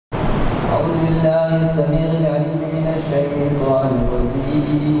بالله السميع العليم من الشيطان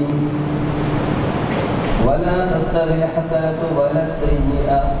الرجيم ولا تستوي الحسنة ولا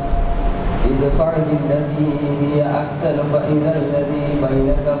السيئة ادفع بالتي هي أحسن فإذا الذي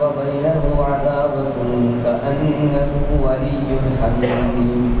بينك وبينه عداوة كأنه ولي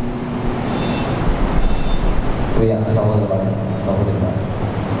حميم. പ്രിയ സഹോദരന്മാരെ,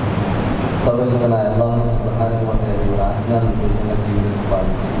 സർവശക്തനായ അല്ലാഹു സുബ്ഹാനഹു വ തആലയുടെ ആജ്ഞാനിർദ്ദേശങ്ങൾ ജീവിതത്തിൽ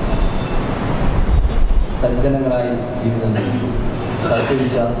പാലിച്ച് സജ്ജനങ്ങളായി ജീവിതം നയിച്ചു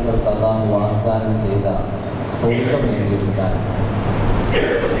സത്യവിശ്വാസികൾക്ക് അല്ലാഹു വാഗ്ദാനം ചെയ്ത സ്വർഗ്ഗം നേടിയെടുക്കാൻ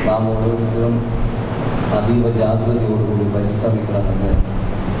നാം ഓരോരുത്തരും അതീവ ജാഗ്രതയോടുകൂടി പരിശ്രമിക്കണമെന്ന്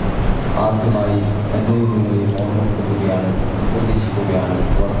ആദ്യമായി എന്നെയും നിങ്ങളെയും ഓർമ്മപ്പെടുത്തുകയാണ്, ഉപദേശിക്കുകയാണ്,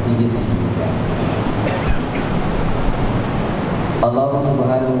 വസീയത്ത് ചെയ്യുകയാണ്. അല്ലാഹു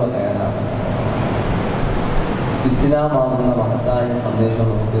സുബ്ഹാനഹു വ തആല ഇസ്ലാമാകുന്ന മഹത്തായ സന്ദേശം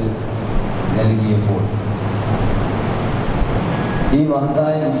നമുക്ക് നൽകിയപ്പോൾ ഈ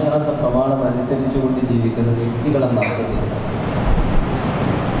മഹത്തായ വിശ്വാസ പ്രമാണം അനുസരിച്ചുകൊണ്ട് ജീവിക്കുന്ന വ്യക്തികളെന്ന അർത്ഥത്തിൽ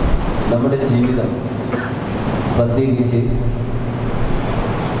നമ്മുടെ ജീവിതം, പ്രത്യേകിച്ച്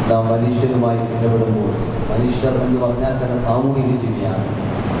നാം മനുഷ്യരുമായി ഇടപെടുമ്പോൾ, മനുഷ്യർ എന്ന് പറഞ്ഞാൽ തന്നെ സാമൂഹിക ജീവിയാണ്,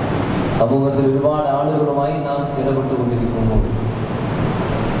 സമൂഹത്തിൽ ഒരുപാട് ആളുകളുമായി നാം ഇടപെട്ടുകൊണ്ടിരിക്കുമ്പോൾ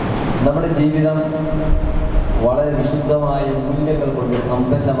നമ്മുടെ ജീവിതം വളരെ വിശുദ്ധമായ മൂല്യങ്ങൾ കൊണ്ട്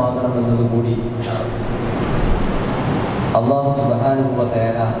സമ്പന്നമാകണമെന്നതുകൂടി അല്ലാഹു സുബ്ഹാനഹു വ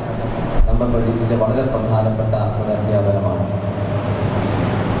തആല നമ്മൾ പഠിപ്പിച്ച വളരെ പ്രധാനപ്പെട്ട ഒരു അധ്യാപനമാണ്.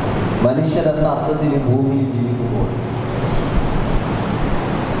 മനുഷ്യരെന്ന അർത്ഥത്തിൽ ഭൂമിയിൽ ജീവിക്കുമ്പോൾ,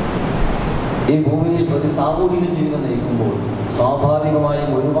 ഈ ഭൂമിയിൽ ഒരു സാമൂഹിക ജീവിതം നയിക്കുമ്പോൾ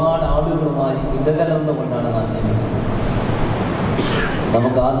സ്വാഭാവികമായും ഒരുപാട് ആളുകളുമായി ഇടകലർന്നുകൊണ്ടാണ് നാം ജീവിക്കുന്നത്.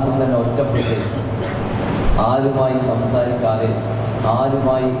 നമുക്ക് ആർക്കും തന്നെ ഒറ്റപ്പെട്ട് ആരുമായി സംസാരിക്കാതെ,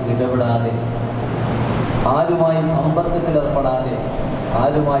 ആരുമായി ഇടപെടാതെ, ആരുമായി സമ്പർക്കത്തിലേർപ്പെടാതെ,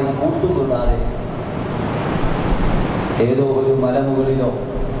 ആരുമായി കൂട്ടുകൂടാതെ ഏതോ ഒരു മലമുകളിലോ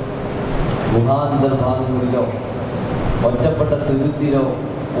ഗുഹാന്തർഭാഗങ്ങളിലോ ഒറ്റപ്പെട്ട തുരുത്തിലോ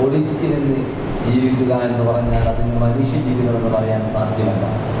ഒളിച്ചിരുന്ന് ജീവിക്കുക എന്ന് പറഞ്ഞാൽ അതിന് മനുഷ്യ ജീവിതം എന്ന് പറയാൻ സാധ്യമല്ല.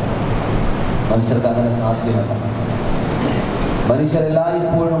 മനുഷ്യർക്ക് അങ്ങനെ സാധ്യമല്ല.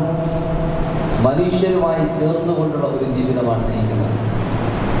 മനുഷ്യരെല്ലായ്പ്പോഴും മനുഷ്യരുമായി ചേർന്നുകൊണ്ടുള്ള ഒരു ജീവിതമാണ് നയിക്കുന്നത്.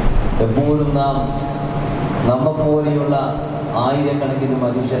 എപ്പോഴും നാം നമ്മെപ്പോലെയുള്ള ആയിരക്കണക്കിന്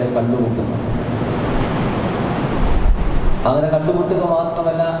മനുഷ്യരെ കണ്ടുമുട്ടുന്നു. അങ്ങനെ കണ്ടുമുട്ടുക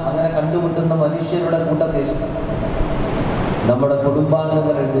മാത്രമല്ല, അങ്ങനെ കണ്ടുമുട്ടുന്ന മനുഷ്യരുടെ കൂട്ടത്തിൽ നമ്മുടെ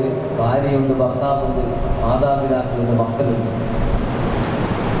കുടുംബാംഗങ്ങളുണ്ട്, ഭാര്യയുണ്ട്, ഭർത്താവുണ്ട്, മാതാപിതാക്കളുണ്ട്, മക്കളുണ്ട്,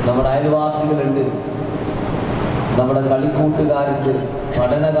 നമ്മുടെ അയൽവാസികളുണ്ട്, നമ്മുടെ കളിക്കൂട്ടുകാരുണ്ട്,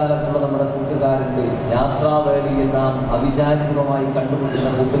 പഠനകാലത്തുള്ള നമ്മുടെ കൂട്ടുകാരുണ്ട്, യാത്രാവേളയിൽ നാം അവിചാരിതമായി കണ്ടുമുട്ടുന്ന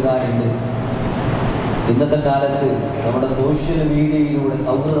കൂട്ടുകാരുണ്ട്. ഇന്നത്തെ കാലത്ത് നമ്മുടെ സോഷ്യൽ മീഡിയയിലൂടെ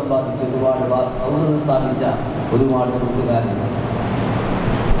സൗഹൃദം സ്ഥാപിച്ച ഒരുപാട് കൂട്ടുകാരുണ്ട്.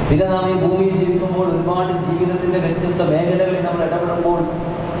 പിന്നെ നാം ഈ ഭൂമിയിൽ ജീവിക്കുമ്പോൾ ഒരുപാട് ജീവിതത്തിന്റെ വ്യത്യസ്ത മേഖലകളിൽ നമ്മൾ ഇടപെടുമ്പോൾ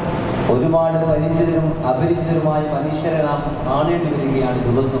ഒരുപാട് പരിചിതരും അപരിചിതരുമായ മനുഷ്യരെ നാം കാണേണ്ടി വരികയാണ്.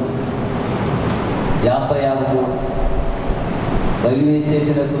 ദിവസം യാത്രയാകുമ്പോൾ, റെയിൽവേ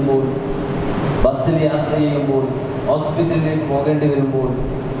സ്റ്റേഷനിലെത്തുമ്പോൾ, ബസ്സിൽ യാത്ര ചെയ്യുമ്പോൾ, ഹോസ്പിറ്റലിലേക്ക് പോകേണ്ടി വരുമ്പോൾ,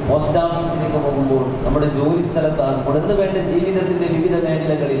 പോസ്റ്റ് ഓഫീസിലേക്ക് പോകുമ്പോൾ, നമ്മുടെ ജോലി സ്ഥലത്താകുമ്പോൾ, എന്ന് വേണ്ട ജീവിതത്തിന്റെ വിവിധ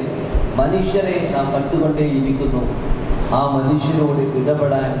മേഖലകളിൽ മനുഷ്യരെ നാം കണ്ടുകൊണ്ടേയിരിക്കുന്നു. ആ മനുഷ്യരോട്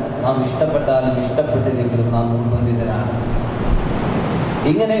ഇടപെടാൻ നാം ഇഷ്ടപ്പെട്ടാലും ഇഷ്ടപ്പെട്ടില്ലെങ്കിലും നാം നിർബന്ധിതരാണ്.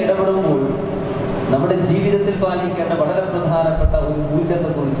 ഇങ്ങനെ ഇടപെടുമ്പോൾ നമ്മുടെ ജീവിതത്തിൽ പാലിക്കേണ്ട വളരെ പ്രധാനപ്പെട്ട ഒരു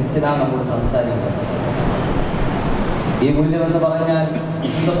മൂല്യത്തെക്കുറിച്ച് ഇസ്ലാം നമ്മോട് സംസാരിക്കുന്നു. ഈ മൂല്യം എന്ന് പറഞ്ഞാൽ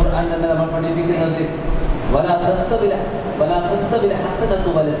വിശുദ്ധ ഖുർആൻ തന്നെ നമ്മൾ പഠിപ്പിക്കുന്നത്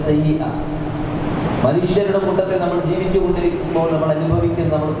മനുഷ്യരുടെ കൂട്ടത്തിൽ നമ്മൾ ജീവിച്ചു കൊണ്ടിരിക്കുമ്പോൾ നമ്മൾ അനുഭവിക്കുന്ന,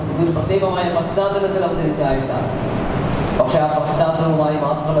 നമ്മൾ ഇതൊരു പ്രത്യേകമായ പശ്ചാത്തലത്തിൽ അവതരിച്ച ആയത്താണ്. പക്ഷെ ആ പശ്ചാത്തലവുമായി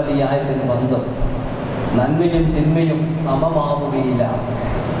മാത്രമല്ല ഈ ആയത്തിന് ബന്ധം. നന്മയും തിന്മയും സമമാവുകയില്ല.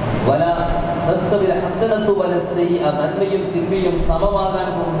 നന്മയും തിന്മയും സമമാകാൻ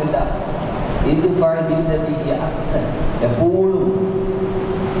പോകുന്നില്ല. എപ്പോഴും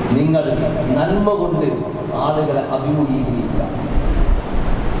നിങ്ങൾ നന്മ കൊണ്ട് ആളുകളെ അഭിമുഖീകരിക്കുക.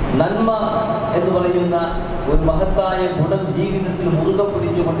 നന്മ എന്ന് പറയുന്ന ഒരു മഹത്തായ ഗുണം ജീവിതത്തിൽ മുറുകെ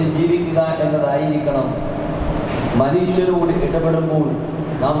പിടിച്ചുകൊണ്ട് ജീവിക്കുക എന്നതായിരിക്കണം മനുഷ്യരോട് ഇടപെടുമ്പോൾ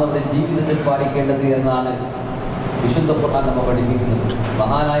നാം നമ്മുടെ ജീവിതത്തിൽ പാലിക്കേണ്ടത് എന്നാണ് വിശുദ്ധ ഖുർആൻ നമ്മെ പഠിപ്പിക്കുന്നത്.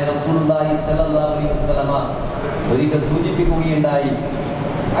 മഹാനായ റസൂലുള്ളാഹി സ്വല്ലല്ലാഹു അലൈഹി വസല്ലമ ഒരിക്കൽ സൂചിപ്പിക്കുകയുണ്ടായി,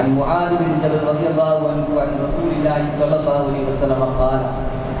 عن معاذ بن جبل رضي الله عنه عن رسول الله صلى الله عليه وسلم قال,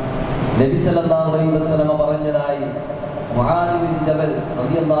 നബി സല്ലല്ലാഹു അലൈഹി വസല്ലമ പറഞ്ഞതായി മുആദ് ബിൻ ജബൽ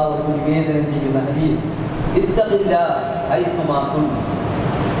റളിയല്ലാഹു അൻഹു നിവേദനം ചെയ്യുന്ന ഹദീസ്, ഇത്തഖില്ലാ ഹൈസുമാ കുൻത,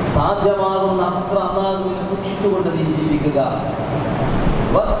 സാധ്യമാകുന്ന അത്ര അല്ലാഹുവിനെ സൂക്ഷിച്ചുകൊണ്ട് നീ ജീവിക്കുക.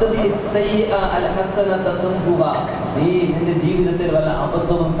 നീ നിന്റെ ജീവിതത്തിൽ വല്ല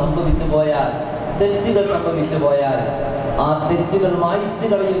അബദ്ധവും സംഭവിച്ചു പോയാൽ, തെറ്റുകൾ സംഭവിച്ചു പോയാൽ, ആ തെറ്റുകൾ മായ്ച്ചു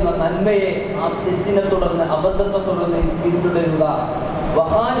കളയുന്ന നന്മയെ ആ തെറ്റിനെ തുടർന്ന്, അബദ്ധത്തെ തുടർന്ന് പിന്തുടരുക.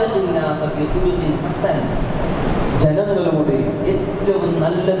 ജനങ്ങളോട് ഏറ്റവും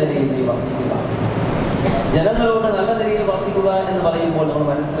നല്ല നിലയിൽ നീ വർദ്ധിക്കുക. ജനങ്ങളോട് നല്ല നിലയിൽ വർദ്ധിക്കുക എന്ന് പറയുമ്പോൾ നമ്മൾ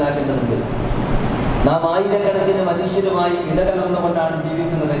മനസ്സിലാക്കേണ്ടതുണ്ട്, നാം ആയിരക്കണക്കിന് മനുഷ്യരുമായി ഇടകലർന്നുകൊണ്ടാണ്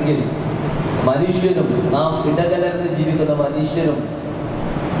ജീവിക്കുന്നതെങ്കിൽ മനുഷ്യരും, നാം ഇടകലർന്ന് ജീവിക്കുന്ന മനുഷ്യരും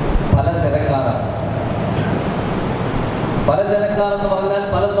പല തിരക്കാരാണ്. പല തിരക്കാരെന്ന് പറഞ്ഞാൽ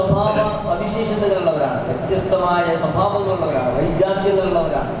പല സ്വഭാവ സവിശേഷതകളുള്ളവരാണ്, വ്യത്യസ്തമായ സ്വഭാവങ്ങളുള്ളവരാണ്,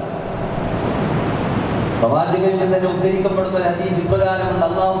 വൈജാത്യങ്ങളുള്ളവരാണ്. പ്രവാചകനിൽ നിന്ന് തന്നെ ഉദ്ധരിക്കപ്പെടുന്ന ഒരു ഹദീസ് ഇപ്രകാരമുണ്ട്: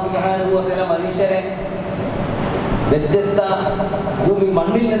 അല്ലാഹു സുബ്ഹാനഹു വ തആല മനുഷ്യരെ വ്യത്യസ്ത ഭൂമി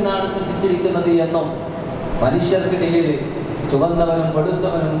മണ്ണിൽ നിന്നാണ് സൃഷ്ടിച്ചിരിക്കുന്നത് എന്നും, മനുഷ്യർക്കിടയിൽ ചുവന്നവനും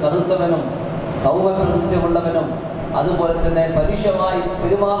വെളുത്തവനും കറുത്തവനും സൗമ്യപ്രകൃത്യമുള്ളവനും അതുപോലെ തന്നെ പരുഷമായി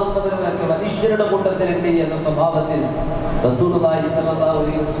പെരുമാറുന്നവനുമൊക്കെ മനുഷ്യരുടെ കൂട്ടത്തിലുണ്ട് എന്ന സ്വഭാവത്തിൽ റസൂലുള്ളാഹി സ്വല്ലല്ലാഹു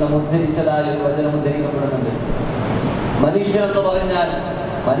അലൈഹി വസല്ലം ഉദ്ധരിച്ചതായ ഒരു വചനം ഉദ്ധരിക്കപ്പെടുന്നുണ്ട്. മനുഷ്യർ എന്ന് പറഞ്ഞാൽ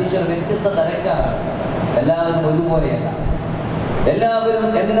മനുഷ്യർ വ്യത്യസ്ത തരക്കാരാണ്, എല്ലാവരും ഒരുപോലെയല്ല. എല്ലാവരും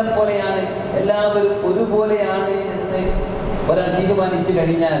എന്നെ പോലെയാണ്, എല്ലാവരും ഒരുപോലെയാണ് എന്ന് ഒരാൾ തീരുമാനിച്ചു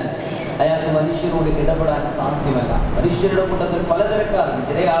കഴിഞ്ഞാൽ അയാൾക്ക് മനുഷ്യരോട് ഇടപെടാൻ സാധ്യമല്ല. മനുഷ്യരുടെ കൂട്ടത്തിൽ പലതരക്കാരുണ്ട്.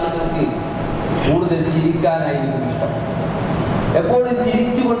 ചില ആളുകൾക്ക് കൂടുതൽ ചിരിക്കാനായിരിക്കും ഇഷ്ടം, എപ്പോഴും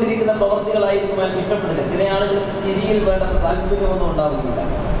ചിരിച്ചുകൊണ്ടിരിക്കുന്ന പ്രവർത്തികളായിരിക്കും അയാൾക്ക് ഇഷ്ടപ്പെടുക. ചില ആളുകൾക്ക് ചിരിയിൽ വേണ്ടത് താല്പര്യമൊന്നും ഉണ്ടാകുന്നില്ല.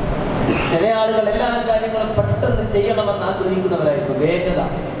 ചില ആളുകൾ എല്ലാ കാര്യങ്ങളും പെട്ടെന്ന് ചെയ്യണമെന്ന് ആഗ്രഹിക്കുന്നവരായിരിക്കും. വേഗത,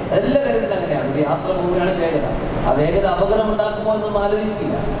 എല്ലാ കാര്യത്തിലും അങ്ങനെയാണ്. ഒരു യാത്ര പോവുകയാണ് വേഗത. ആ വേഗത അപകടം ഉണ്ടാക്കുമോ എന്നൊന്നും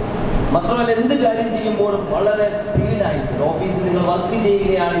ആലോചിക്കില്ല. മാത്രമല്ല, എന്ത് കാര്യം ചെയ്യുമ്പോഴും വളരെ സ്പീഡായിട്ട്. ഓഫീസിൽ നിങ്ങൾ വർക്ക്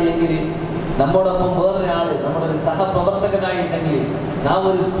ചെയ്യുകയാണ് എങ്കിൽ നമ്മോടൊപ്പം വേറൊരാൾ, നമ്മുടെ ഒരു സഹപ്രവർത്തകനായിട്ടുണ്ടെങ്കിൽ നാം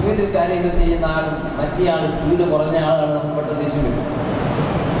ഒരു സ്പീഡിൽ കാര്യങ്ങൾ ചെയ്യുന്ന ആളും മറ്റേ ആൾ സ്പീഡ് കുറഞ്ഞ ആളാണ് നമുക്ക് പെട്ടെന്ന് ദേഷ്യം വരും.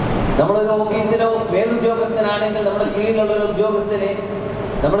 നമ്മളൊരു ഓഫീസിലോ മേലുദ്യോഗസ്ഥനാണെങ്കിൽ നമ്മുടെ കീഴിലുള്ള ഒരു ഉദ്യോഗസ്ഥനെ,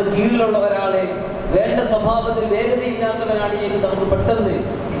 നമ്മുടെ കീഴിലുള്ള ഒരാളെ വേണ്ട സ്വഭാവത്തിൽ വേഗതയില്ലാത്തവനാണെങ്കിൽ നമുക്ക് പെട്ടെന്ന്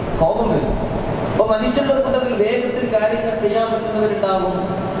കോപം വരും. അപ്പൊ മനുഷ്യരുടെ കൂട്ടത്തിൽ വേഗത്തിൽ കാര്യങ്ങൾ ചെയ്യാൻ പറ്റുന്നവരുണ്ടാകും.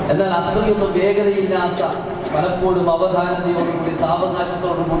 എന്നാൽ അത്രയൊന്നും വേഗതയില്ലാത്ത, പലപ്പോഴും അവധാനതയോടുകൂടി,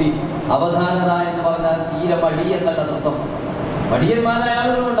 സാവകാശത്തോടുകൂടി, അവധാനത എന്ന് പറഞ്ഞാൽ തീരെ മടി എന്നല്ല അർത്ഥം. മടിയന്മാരായ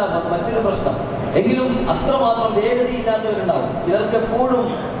ആളുകളുണ്ടാകും, മറ്റൊരു പ്രശ്നം. എങ്കിലും അത്രമാത്രം വേഗതയില്ലാത്തവരുണ്ടാവും. ചിലർക്ക് എപ്പോഴും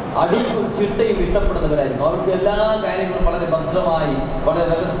അടുക്കും ചിട്ടയും ഇഷ്ടപ്പെടുന്നവരായിരിക്കും. അവർക്ക് എല്ലാ കാര്യങ്ങളും വളരെ ഭദ്രമായി, വളരെ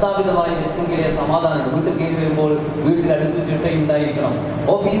വ്യവസ്ഥാപിതമായി വെച്ചെങ്കിലേ സമാധാനമുണ്ട്. വീട്ടിൽ കയറി വരുമ്പോൾ വീട്ടിൽ അടുക്കും ചിട്ടയും ഉണ്ടായിരിക്കണം.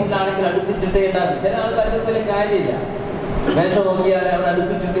 ഓഫീസിലാണെങ്കിൽ അടുക്കും ചിട്ടയുണ്ടാകും. ചില ആൾക്കാർക്ക് വലിയ കാര്യമില്ല, വേഷം നോക്കിയാൽ അവിടെ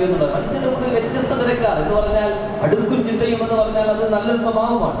അടുക്കും ചിട്ടയും ഉണ്ടാകും. മനുഷ്യരുടെ കൂടുതൽ വ്യത്യസ്ത തിരക്കാർ എന്ന് പറഞ്ഞാൽ അടുക്കും ചിട്ടയും എന്ന് പറഞ്ഞാൽ അത് നല്ലൊരു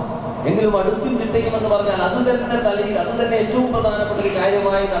സ്വഭാവമാണ്. എങ്കിലും അടുക്കും ചിട്ടയും എന്ന് പറഞ്ഞാൽ അത് തന്നെ തലയിൽ, അത് തന്നെ ഏറ്റവും പ്രധാനപ്പെട്ട ഒരു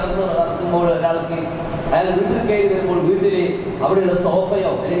കാര്യമായി നടക്കുമ്പോൾ ഒരാൾക്ക് അയാൾ വീട്ടിൽ കയറി വരുമ്പോൾ വീട്ടില് അവിടെയുള്ള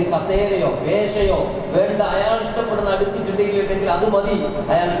സോഫയോ അല്ലെങ്കിൽ കസേരയോ മേശയോ വേണ്ട, അയാൾ ഇഷ്ടപ്പെടുന്ന അടുക്കും ചിട്ടയിലുണ്ടെങ്കിൽ അത് മതി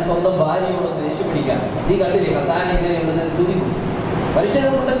അയാൾക്ക് സ്വന്തം ഭാര്യയോട് ദേഷ്യം പിടിക്കാൻ. നീ കണ്ടില്ലേ കസാര എങ്ങനെയുണ്ടെന്ന് ചോദിക്കും. മനുഷ്യരുടെ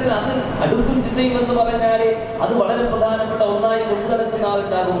കൂട്ടത്തിൽ അത് അടുക്കും ചിട്ടയും എന്ന് പറഞ്ഞാൽ അത് വളരെ പ്രധാനപ്പെട്ട ഒന്നായി കൊണ്ടുനടക്കുന്ന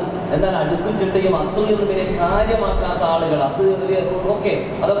ആളുണ്ടാകും. എന്നാൽ അടുക്കും ചിട്ടയും അത്രയൊന്നും വലിയ കാര്യമാക്കാത്ത ആളുകൾ, അത് ഓക്കെ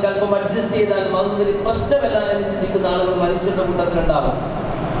അതൊക്കെ അല്പം അഡ്ജസ്റ്റ് ചെയ്താലും അതൊന്നും വലിയ പ്രശ്നമല്ല എന്ന് ചിന്തിക്കുന്ന ആളുകൾ മനുഷ്യരുടെ കൂട്ടത്തിലുണ്ടാകും.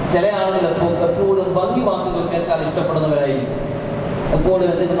 ചില ആളുകൾ എപ്പോഴും ഭംഗി വാക്കുകൾ കേൾക്കാൻ ഇഷ്ടപ്പെടുന്നവരായിരിക്കും. എപ്പോഴും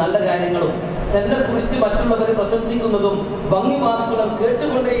എന്തെങ്കിലും നല്ല കാര്യങ്ങളും തന്നെ കുറിച്ച് മറ്റുള്ളവർ പ്രശംസിക്കുന്നതും ഭംഗി വാക്കുകളും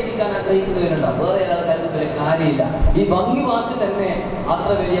കേട്ടുകൊണ്ടേയിരിക്കാൻ ആഗ്രഹിക്കുന്നവരുണ്ടാവും. വേറെ ആൾക്കാർക്ക് കാര്യമില്ല. ഈ ഭംഗി വാക്ക് തന്നെ അത്ര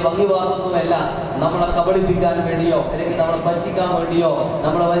വലിയ ഭംഗി വാക്കൊന്നുമല്ല. നമ്മളെ കബളിപ്പിക്കാൻ വേണ്ടിയോ അല്ലെങ്കിൽ നമ്മളെ പറ്റിക്കാൻ വേണ്ടിയോ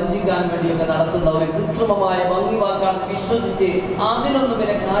നമ്മളെ വഞ്ചിക്കാൻ വേണ്ടിയോ ഒക്കെ നടത്തുന്ന ഒരു കൃത്രിമമായ ഭംഗി വാക്കാണ് വിശ്വസിച്ച് അതിനൊന്നും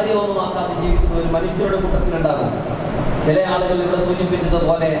വലിയ കാര്യമൊന്നും ആക്കാതെ ജീവിക്കുന്ന ഒരു മനുഷ്യരുടെ കൂട്ടത്തിലുണ്ടാകും. ചില ആളുകൾ ഇവിടെ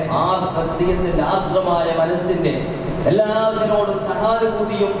സൂചിപ്പിച്ചതുപോലെ ഹൃദയത്തിന്റെ ആർദ്രമായ മനസ്സിന്റെ എല്ലാത്തിനോടും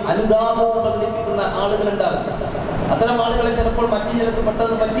സഹാനുഭൂതിയും അനുതാപവും പ്രകടിപ്പിക്കുന്ന ആളുകളുണ്ടാകും. അത്തരം ആളുകളെ ചിലപ്പോൾ മറ്റു ചിലർക്ക്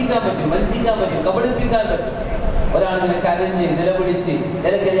പെട്ടെന്ന് പറ്റിക്കാൻ പറ്റും, വഞ്ചിക്കാൻ പറ്റും, കബളിപ്പിക്കാൻ പറ്റും. ഒരാളിങ്ങനെ കരഞ്ഞ് നിലവിളിച്ച്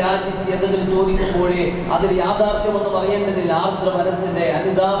നിലക്ക് യാചിച്ച് എന്തെങ്കിലും ചോദിക്കുമ്പോഴേ അതിൽ യാഥാർത്ഥ്യമൊന്നും അറിയേണ്ടതില്ല. ആർദ്ര മനസ്സിന്റെ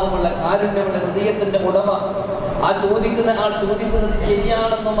അനുതാപമുള്ള കാരുണ്യമുള്ള ഹൃദയത്തിന്റെ ഉടമ ആ ചോദിക്കുന്ന ആൾ ചോദിക്കുന്നത്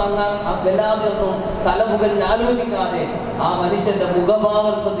ശരിയാണെന്നും എന്നാൽ വല്ലാതെ ഒന്നും തലമുകളിൽ ആലോചിക്കാതെ ആ മനുഷ്യന്റെ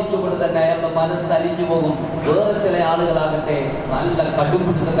മുഖഭാവം ശ്രദ്ധിച്ചുകൊണ്ട് തന്നെ അയാളുടെ മനസ്സലിഞ്ഞു പോകും. വേറെ ചില ആളുകളാകട്ടെ നല്ല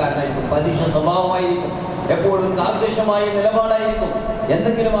കടുംപിടുത്തക്കാരനായിരിക്കും, പരുഷ സ്വഭാവമായിരിക്കും. എപ്പോഴും കാർക്കശമായ നിലപാടായിരിക്കും.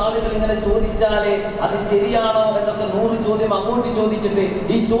 എന്തെങ്കിലും ആളുകൾ ഇങ്ങനെ ചോദിച്ചാലേ അത് ശരിയാണോ എന്നൊക്കെ 100 ചോദ്യം അങ്ങോട്ട് ചോദിച്ചിട്ട്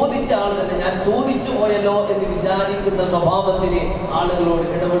ഈ ചോദിച്ച ആൾ തന്നെ ഞാൻ ചോദിച്ചു പോയല്ലോ എന്ന് വിചാരിക്കുന്ന സ്വഭാവത്തിന് ആളുകളോട്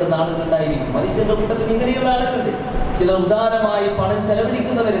ഇടപെടുന്ന ആളുകളുണ്ടായിരിക്കും. മനുഷ്യന്റെ കൂട്ടത്തിൽ ഇങ്ങനെയുള്ള ആളുകളുണ്ട്. ചിലർ ഉദാരമായി പണം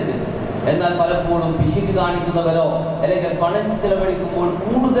ചെലവഴിക്കുന്നവരുണ്ട്. എന്നാൽ പലപ്പോഴും പിശുക്ക് കാണിക്കുന്നവരോ അല്ലെങ്കിൽ പണം ചെലവഴിക്കുമ്പോൾ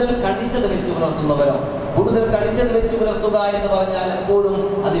കൂടുതൽ കണിശത വെച്ച് പുലർത്തുന്നവരോ. കൂടുതൽ കണിശത വെച്ച് പുലർത്തുക എന്ന് പറഞ്ഞാൽ എപ്പോഴും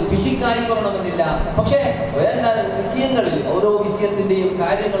അത് പിശുക്കായി കൊള്ളണമെന്നില്ല. പക്ഷേ വേണ്ട വിഷയങ്ങളിൽ ഓരോ വിഷയത്തിന്റെയും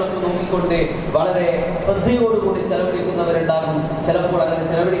കാര്യങ്ങളൊക്കെ നോക്കിക്കൊണ്ട് വളരെ ശ്രദ്ധയോടുകൂടി ചെലവഴിക്കുന്നവരുണ്ടാകും. ചിലപ്പോൾ അങ്ങനെ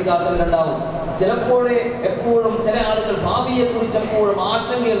ചെലവഴിക്കാത്തവരുണ്ടാവും. ചിലപ്പോഴേ എപ്പോഴും ചില ആളുകൾ ഭാവിയെ കുറിച്ച് എപ്പോഴും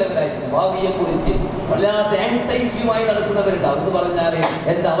ആശങ്കയുള്ളവരായിരിക്കും. ഭാവിയെ കുറിച്ച് വല്ലാത്ത ആൻസൈറ്റിയുമായി നടക്കുന്നവരുണ്ടാവും. എന്ന് പറഞ്ഞാൽ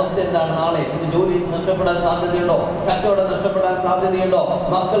എന്റെ അവസ്ഥ എന്താണ്, നാളെ എന്റെ ജോലി നഷ്ടപ്പെടാൻ സാധ്യതയുണ്ടോ, കച്ചവടം നഷ്ടപ്പെടാൻ സാധ്യതയുണ്ടോ,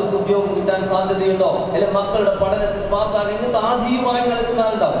 മക്കൾക്ക് ഉദ്യോഗം കിട്ടാൻ സാധ്യതയുണ്ടോ, അല്ലെങ്കിൽ മക്കളുടെ പഠനത്തിൽ പാസ്സാകാൻ ഇങ്ങനത്തെ ആദ്യമായി നടക്കുന്ന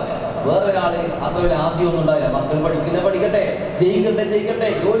ആളുണ്ടാവും. വേറൊരാള് അതുപോലെ ആദ്യമൊന്നും ഉണ്ടാവില്ല. മക്കൾ പഠിക്കട്ടെ, ജയിക്കട്ടെ,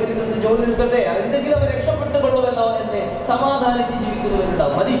 ജോലി നിൽക്കട്ടെ, എന്തെങ്കിലും അവർ രക്ഷപ്പെട്ടുകൊള്ളുമല്ലോ എന്ന് സമാധാനിച്ച്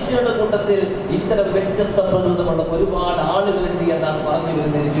ജീവിക്കുന്നവരുണ്ടാവും. മനുഷ്യരുടെ കൂട്ടത്തിൽ ഇത്തരം വ്യത്യസ്ത പ്രകൃതമുള്ള ഒരുപാട് ആളുകളുണ്ട് എന്നാണ് പറഞ്ഞു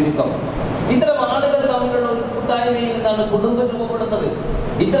വരുന്നതിന് ചുരുക്കം. ഇത്തരം ആളുകൾ തമ്മിലുള്ള ഒരു കൂട്ടായ്മയിൽ നിന്നാണ് കുടുംബം രൂപപ്പെടുന്നത്.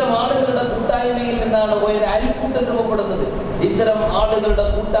 ഇത്തരം ആളുകളുടെ കൂട്ടായ്മയിൽ നിന്നാണ് ഒരു അയൽക്കൂട്ടം രൂപപ്പെടുന്നത്. ഇത്തരം ആളുകളുടെ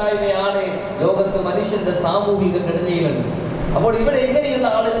കൂട്ടായ്മയാണ് ലോകത്ത് മനുഷ്യന്റെ സാമൂഹിക ഘടനയിലുണ്ട്. അപ്പോൾ ഇവിടെ എങ്ങനെയുള്ള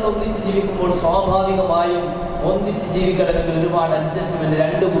ആളുകൾ ഒന്നിച്ച് ജീവിക്കുമ്പോൾ സ്വാഭാവികമായും ഒന്നിച്ച് ജീവിക്കണമെങ്കിൽ ഒരുപാട് അഡ്ജസ്റ്റ്മെന്റ്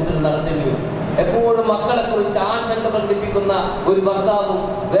രണ്ട് കൂട്ടരും നടത്തേണ്ടി വരും. എപ്പോഴും മക്കളെ കുറിച്ച് ആശങ്ക പ്രകടിപ്പിക്കുന്ന ഒരു ഭർത്താവും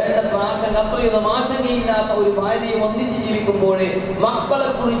വേണ്ടത്ര അത്രയൊന്നും ആശങ്കയില്ലാത്ത ഒരു ഭാര്യയും ഒന്നിച്ച് ജീവിക്കുമ്പോഴേ മക്കളെ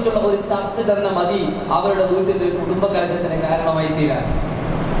കുറിച്ചുള്ള ഒരു ചർച്ച തന്നെ മതി അവരുടെ വീട്ടിൽ കുടുംബകലഹത്തിന് കാരണമായി തീരാൻ.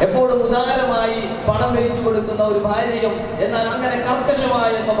 എപ്പോഴും ഉദാരമായി പണം വലിച്ചു കൊടുക്കുന്ന ഒരു ഭാര്യയും എന്നാൽ അങ്ങനെ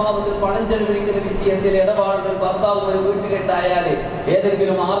കർക്കശമായ സ്വഭാവത്തിൽ പണം ചെലവഴിക്കുന്ന വിഷയത്തിൽ ഇടപാടുകൾ ഭർത്താവും ഒരു വീട്ടിലുണ്ടായാൽ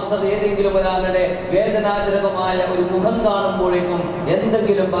ഏതെങ്കിലും ആർത്തത ഏതെങ്കിലും ഒരാളുടെ വേദനാജനകമായ ഒരു മുഖം കാണുമ്പോഴേക്കും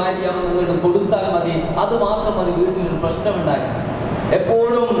എന്തെങ്കിലും ഭാര്യ നിങ്ങൾക്ക് കൊടുത്താൽ മതി, അത് മാത്രം മതി വീട്ടിലൊരു പ്രശ്നമുണ്ടാകാൻ.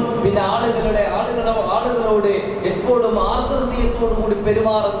 എപ്പോഴും പിന്നെ ആളുകളോട് എപ്പോഴും ആർദ്രതയോടു കൂടി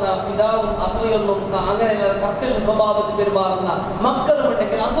പെരുമാറുന്ന പിതാവും അത്രയൊന്നും അങ്ങനെ കർക്കശ സ്വഭാവത്തിൽ പെരുമാറുന്ന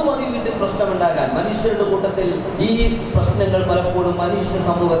മക്കളുമുണ്ടെങ്കിൽ അത് മതി വീട്ടിൽ പ്രശ്നമുണ്ടാകാൻ. മനുഷ്യരുടെ കൂട്ടത്തിൽ ഈ പ്രശ്നങ്ങൾ പലപ്പോഴും മനുഷ്യ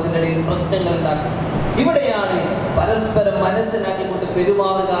സമൂഹത്തിന്റെ ഇടയിൽ പ്രശ്നങ്ങൾ ഉണ്ടാക്കും. ഇവിടെയാണ് പരസ്പരം മനസ്സിലാക്കിക്കൊണ്ട്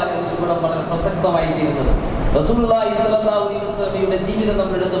പെരുമാറുക എന്നൊരു ഗുണം വളരെ പ്രസക്തമായി തീരുന്നത്. റസൂലുള്ളാഹി സ്വല്ലല്ലാഹു അലൈഹി വസല്ലമയുടെ ജീവിതം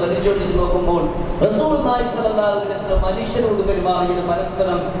നമ്മൾ എടുത്ത് പരിശോധിച്ച് നോക്കുമ്പോൾ റസൂലുള്ളാഹി സ്വല്ലല്ലാഹു അലൈഹി വസല്ലം മനുഷ്യരോട് പെരുമാറിയത്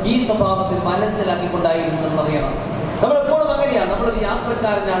പരസ്പരം ഈ സ്വഭാവത്തിൽ മനസ്സിലാക്കിക്കൊണ്ടായിരുന്നു എന്നറിയണം. നമ്മളെപ്പോഴും അങ്ങനെയാണ്. നമ്മളൊരു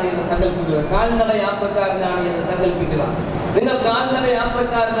യാത്രക്കാരനാണ് എന്ന് സങ്കല്പിക്കുക, കാൽനട യാത്രക്കാരനാണ് എന്ന് സങ്കല്പിക്കുക. നിങ്ങൾ കാൽനട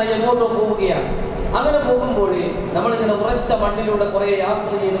യാത്രക്കാരനായി എങ്ങോട്ടോ പോവുകയാണ്. അങ്ങനെ പോകുമ്പോഴേ നമ്മളിങ്ങനെ ഉറച്ച മണ്ണിലൂടെ കുറെ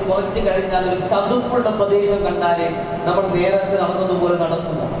യാത്ര ചെയ്ത് കുറച്ച് കഴിഞ്ഞാൽ ഒരു ചതുപ്പുള്ള പ്രദേശം കണ്ടാലേ നമ്മൾ നേരത്തെ നടന്നതുപോലെ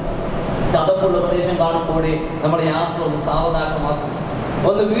നടക്കുന്നു. ചതുപ്പുള്ള പ്രദേശം കാണുമ്പോഴേ നമ്മുടെ യാത്ര ഒന്ന് സാവകാശമാക്കും.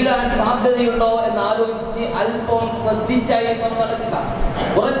 ഒന്ന് വീഴാൻ സാധ്യതയുണ്ടോ എന്ന് ആലോചിച്ച് അല്പം ശ്രദ്ധിച്ചായിരിക്കും നടക്കുക.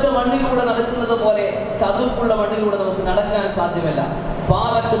 ഉറച്ച മണ്ണിലൂടെ നടക്കുന്നത് പോലെ ചതുപ്പുള്ള മണ്ണിലൂടെ നമുക്ക് നടക്കാൻ സാധ്യമല്ല.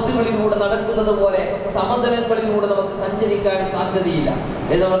 പാറക്കെട്ടുകളിലൂടെ നടക്കുന്നത് പോലെ സമതലങ്ങളിലൂടെ നമുക്ക് സഞ്ചരിക്കാൻ സാധ്യതയില്ല.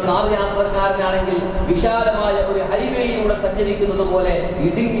 നമ്മൾ കാർ യാത്രക്കാരനാണെങ്കിൽ വിശാലമായ ഒരു ഹൈവേയിലൂടെ സഞ്ചരിക്കുന്നത് പോലെ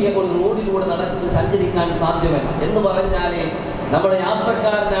ഇടുങ്ങിയ ഒരു റോഡിലൂടെ സഞ്ചരിക്കാൻ സാധ്യമല്ല. എന്ന് പറഞ്ഞാലേ നമ്മുടെ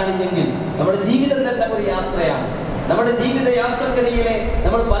യാത്രക്കാരനാണ് എങ്കിൽ നമ്മുടെ ജീവിതം തന്നെ ഒരു യാത്രയാണ്. നമ്മുടെ ജീവിത യാത്രക്കിടയിലെ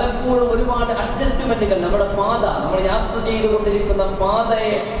നമ്മൾ പലപ്പോഴും ഒരുപാട് അഡ്ജസ്റ്റ്മെന്റുകൾ നമ്മൾ യാത്ര ചെയ്തുകൊണ്ടിരിക്കുന്ന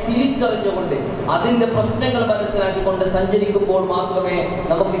പാതയെ തിരിച്ചറിഞ്ഞുകൊണ്ട് അതിന്റെ പ്രശ്നങ്ങൾ മനസ്സിലാക്കിക്കൊണ്ട് സഞ്ചരിക്കുമ്പോൾ മാത്രമേ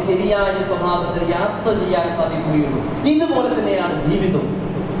നമുക്ക് ശരിയായ സ്വഭാവത്തിൽ യാത്ര ചെയ്യാൻ സാധിക്കുകയുള്ളൂ. ഇതുപോലെ തന്നെയാണ് ജീവിതം.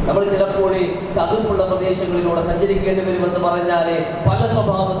 നമ്മൾ ചിലപ്പോൾ ചതുപ്പുള്ള പ്രദേശങ്ങളിലൂടെ സഞ്ചരിക്കേണ്ടി വരുമെന്ന് പറഞ്ഞാല് പല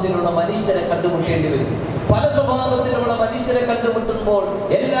സ്വഭാവത്തിലുള്ള മനുഷ്യരെ കണ്ടുമുട്ടേണ്ടി വരും. പല സ്വഭാവത്തിലുള്ള മനുഷ്യരെ കണ്ടുമുട്ടുമ്പോൾ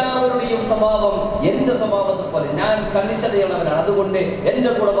എല്ലാവരുടെയും സ്വഭാവം എന്റെ സ്വഭാവത്തെ പോലെ ഞാൻ കണിശതയുള്ളവനാണ്, അതുകൊണ്ട്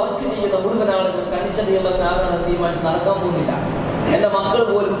എന്റെ കൂടെ വർക്ക് ചെയ്യുന്ന മുഴുവൻ ആളുകൾ കണിശതയുള്ളവനാകണമെന്ന് തീരുമാനിച്ച് നടക്കാൻ പോകുന്നില്ല. എന്റെ മക്കൾ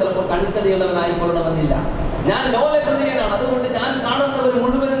പോലും ചിലപ്പോൾ കണിശതയുള്ളവനായിക്കൊള്ളണമെന്നില്ല. ഞാൻ ലോല ഹൃദയനാണ്, അതുകൊണ്ട് ഞാൻ കാണുന്നവർ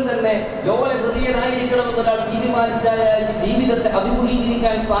മുഴുവനും തന്നെ ലോല ഹൃദയനായിരിക്കണമെന്നൊരാൾ തീരുമാനിച്ചാൽ ജീവിതത്തെ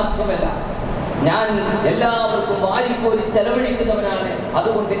അഭിമുഖീകരിക്കാൻ സാധ്യമല്ല. ഞാൻ എല്ലാവർക്കും വാരിക്കോരി ചെലവഴിക്കുന്നവനാണ്,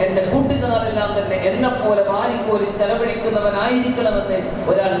 അതുകൊണ്ട് എന്റെ കൂട്ടുകാരെല്ലാം തന്നെ എന്നെ പോലെ വാരിക്കോരി ചെലവഴിക്കുന്നവനായിരിക്കണമെന്ന്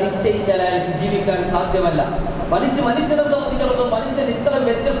ഒരാൾ നിശ്ചയിച്ചാൽ അയാൾക്ക് ജീവിക്കാൻ സാധ്യമല്ല. മനുഷ്യനെ സംബന്ധിച്ചിടത്തോളം മനുഷ്യൻ ഇത്തരം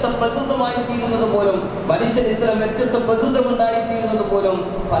വ്യത്യസ്ത പ്രകൃതമായി തീരുന്നത് പോലും മനുഷ്യൻ ഇത്തരം വ്യത്യസ്ത പ്രകൃതമുണ്ടായിത്തീരുന്നത് പോലും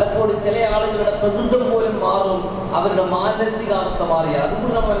പലപ്പോഴും ചില ആളുകളുടെ പ്രകൃതം പോലും മാറും, അവരുടെ മാനസികാവസ്ഥ മാറിയാൽ.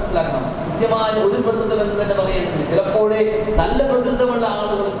 അതുകൊണ്ട് നമ്മൾ മനസ്സിലാക്കണം, കൃത്യമായ ഒരു പ്രകൃതം എന്ന് തന്നെ പറയേണ്ടത്. ചിലപ്പോഴേ നല്ല പ്രകൃതമുള്ള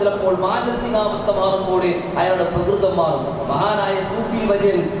ആളുകളും ചിലപ്പോൾ മാനസികാവസ്ഥ മാനസികാവസ്ഥ മാറുമ്പോൾ അയാളുടെ പ്രകൃതം മാറും. മഹാനായ സൂഫി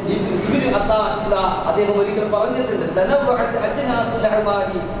വര്യൻ അദ്ദേഹം ഒരിക്കൽ പറഞ്ഞിട്ടുണ്ട്,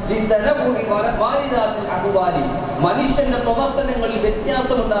 മനുഷ്യന്റെ പ്രവർത്തനങ്ങളിൽ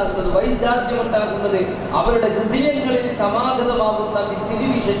വ്യത്യാസമുണ്ടാകുന്നത്, വൈജാത്യമുണ്ടാകുന്നത് അവരുടെ ഹൃദയങ്ങളിൽ സമാഗതമാകുന്ന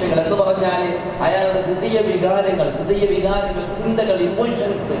സ്ഥിതിവിശേഷങ്ങൾ എന്ന് പറഞ്ഞാൽ അയാളുടെ ഹൃദയ വികാരങ്ങൾ, ചിന്തകൾ,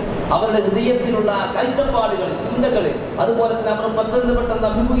 ഇമോഷൻസ്, അവരുടെ ഹൃദയത്തിലുള്ള കാഴ്ചപ്പാടുകൾ, ചിന്തകൾ, അതുപോലെ തന്നെ അവർ പെട്ടെന്ന്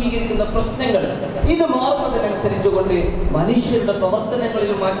അഭിമുഖീകരിക്കുന്ന പ്രശ്നങ്ങൾ, ഇത് മാറുന്നതിനനുസരിച്ച് കൊണ്ട് മനുഷ്യരുടെ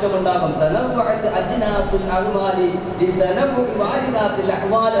പ്രവർത്തനങ്ങളിൽ മാറ്റമുണ്ടാകും.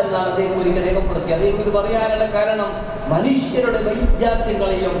 എന്നാണ് അദ്ദേഹം ഒരിക്കൽ രേഖപ്പെടുത്തി. അദ്ദേഹം ഇത് പറയാനുള്ള കാരണം മനുഷ്യരുടെ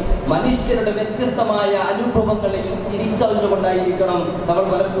വൈജാത്യങ്ങളെയും മനുഷ്യരുടെ വ്യത്യസ്തമായ അനുഭവങ്ങളെയും തിരിച്ചറിഞ്ഞുകൊണ്ടായിരിക്കണം നമ്മൾ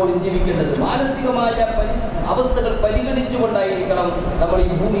പലപ്പോഴും ജീവിക്കേണ്ടത്. മാനസികമായ അവസ്ഥകൾ പരിഗണിച്ചുകൊണ്ടായിരിക്കണം നമ്മൾ ഈ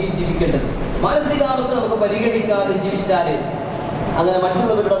ഭൂമിയിൽ ജീവിക്കേണ്ടത്. മാനസികാവസ്ഥ നമുക്ക് പരിഗണിക്കാതെ ജീവിച്ചാല്, അങ്ങനെ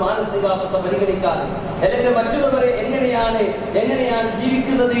മറ്റുള്ളവരുടെ മാനസികാവസ്ഥ പരിഗണിക്കാതെ, അല്ലെങ്കിൽ മറ്റുള്ളവരെ എങ്ങനെയാണ്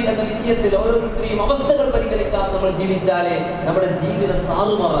ജീവിക്കുന്നത് എന്ന വിഷയത്തിൽ ഓരോരുത്തരെയും അവസ്ഥകൾ പരിഗണിക്കാതെ നമ്മൾ ജീവിച്ചാലേ നമ്മുടെ ജീവിതം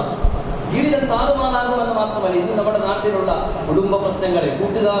താറുമാറാകുമെന്ന് മാത്രമല്ല, ഇന്ന് നമ്മുടെ നാട്ടിലുള്ള കുടുംബ പ്രശ്നങ്ങൾ,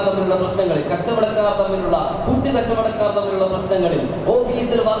 കൂട്ടുകാർ തമ്മിലുള്ള പ്രശ്നങ്ങൾ, കച്ചവടക്കാർ തമ്മിലുള്ള പ്രശ്നങ്ങൾ,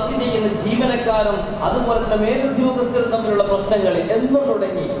 ഓഫീസിൽ വർക്ക് ചെയ്യുന്ന ജീവനക്കാരും അതുപോലെ തന്നെ മേലുദ്യോഗസ്ഥരും തമ്മിലുള്ള പ്രശ്നങ്ങൾ എന്നും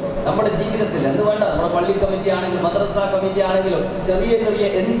തുടങ്ങി നമ്മുടെ ജീവിതത്തിൽ എന്ത് വേണ്ട, നമ്മുടെ പള്ളി കമ്മിറ്റി ആണെങ്കിലും മദ്രസ കമ്മിറ്റി ആണെങ്കിലും ചെറിയ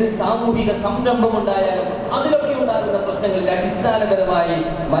എന്ത് സാമൂഹിക സംരംഭം ഉണ്ടായാലും അതിലൊക്കെ ഉണ്ടാകുന്ന പ്രശ്നങ്ങളിൽ അടിസ്ഥാനപരമായി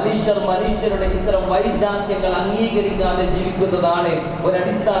മനുഷ്യരുടെ ഇത്തരം വൈജാത്യങ്ങൾ അംഗീകരിക്കാതെ ജീവിക്കുന്നതാണ്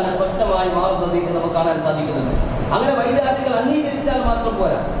ഒരടിസ്ഥാന പ്രശ്നമായി മാറുന്നത് എന്ന് നമുക്ക് കാണാൻ സാധിക്കുന്നുണ്ട്. അങ്ങനെ വൈജാത്യങ്ങൾ അംഗീകരിച്ചാൽ മാത്രം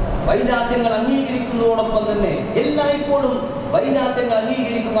പോരാ, വൈജാത്യങ്ങൾ അംഗീകരിക്കുന്നതോടൊപ്പം തന്നെ എല്ലായ്പ്പോഴും വൈജാത്യങ്ങൾ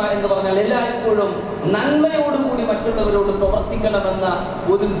അംഗീകരിക്കുക എന്ന് പറഞ്ഞാൽ എല്ലായ്പ്പോഴും നന്മയോടുകൂടി മറ്റുള്ളവരോട് പ്രവർത്തിക്കണമെന്ന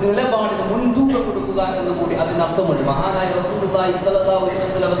ഒരു നിലപാടിന് മുൻതൂക്കം കൊടുക്കുക എന്ന് കൂടി അതിനർത്ഥമുണ്ട്. മഹാനായ റസൂലുള്ളാഹി സ്വല്ലല്ലാഹു അലൈഹി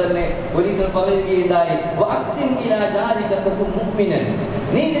വസല്ലം തന്നെ ഒരിക്കൽ പറയുകയുണ്ടായി, വഅഹ്സിൻ ഇലാ ജാരിക തകുൻ മുഅ്മിനൻ,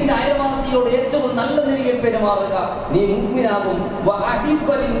 നീ നിന്റെ അയൽവാസിയോട് ഏറ്റവും നല്ല നിലയിൽ പെരുമാറുക, നീ മുഅ്മിനാകും. വഅഹിബ്ബ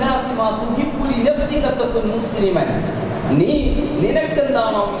ലിന്നാസി മാ തുഹിബ്ബു ലിനഫ്സിക തകുൻ മുസ്ലിമൻ, നീ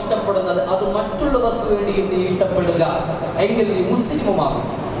നിനക്കെന്താണോ ഇഷ്ടപ്പെടുന്നത് അത് മറ്റുള്ളവർക്ക് വേണ്ടിയും നീ ഇഷ്ടപ്പെടുക, എങ്കിൽ നീ മുസ്ലിമുമാകും.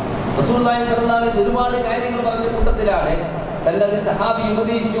 റസൂലുള്ളാഹി സ്വല്ലല്ലാഹു അലൈഹി വസല്ലം ഒരുപാട് കാര്യങ്ങൾ പറഞ്ഞ കൂട്ടത്തിലാണ് തന്റെ ഒരു സഹാബി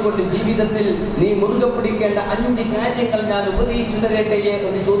ഉപദേശിച്ചുകൊണ്ട് ജീവിതത്തിൽ നീ മുറുകെ പിടിക്കേണ്ട 5 കാര്യങ്ങൾ ഞാൻ ഉപദേശിച്ചു തരട്ടെ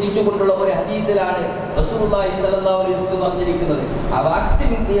എന്ന് ചോദിച്ചുകൊണ്ടുള്ള ഒരു ഹദീസിലാണ് റസൂലുള്ളാഹി സ്വല്ലല്ലാഹു അലൈഹി വസല്ലം പറഞ്ഞിരിക്കുന്നത്,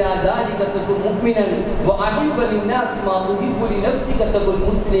 അവഅക്സിൻ ഇലാ ദാലിക തകുൻ മുഅ്മിനൻ വഅഹിബ്ബ ലിന്നാസി മാ തുഹിബ്ബു ലിനഫ്സിക തകുൻ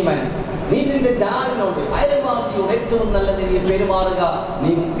മുസ്ലിമൻ, നീ നിന്റെ ജാലിനോട് അയൽവാസിയോട് ഏറ്റവും നല്ല നിലയിൽ പെരുമാറുക,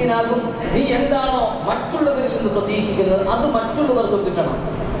 നീ മുഅ്മിനാകും. നീ എന്താണോ മറ്റുള്ളവരിൽ നിന്ന് പ്രതീക്ഷിക്കുന്നത് അത് മറ്റുള്ളവർക്കും കിട്ടണം.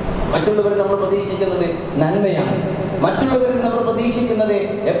 മറ്റുള്ളവരിൽ നമ്മൾ പ്രതീക്ഷിക്കുന്നത് നന്മയാണ്, മറ്റുള്ളവരിൽ നമ്മൾ പ്രതീക്ഷിക്കുന്നത്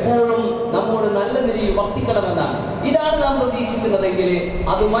എപ്പോഴും നമ്മോട് നല്ല നിലയിൽ വർത്തിക്കണമെന്നാണ്. ഇതാണ് നാം പ്രതീക്ഷിക്കുന്നതെങ്കിൽ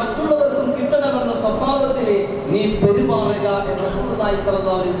അത് മറ്റുള്ളവർക്കും കിട്ടണമെന്ന സ്വഭാവത്തിൽ നീ പെരുമാറുക എന്ന് റസൂലുള്ളാഹി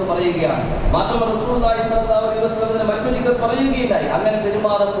സ്വല്ലല്ലാഹു അലൈഹി വസല്ലം പറയുകയാണ്. മാത്രമല്ല റസൂലുള്ളാഹി സ്വല്ലല്ലാഹു അലൈഹി വസല്ലം മറ്റൊരിക്കൽ പറയുകയുണ്ടായി, അങ്ങനെ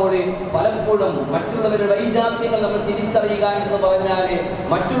പെരുമാറുമ്പോൾ പലപ്പോഴും മറ്റുള്ളവരുടെ വൈജാത്യങ്ങൾ നമ്മൾ തിരിച്ചറിയുക എന്ന്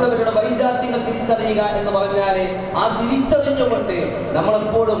പറഞ്ഞാല്, ആ തിരിച്ചറിഞ്ഞുകൊണ്ട്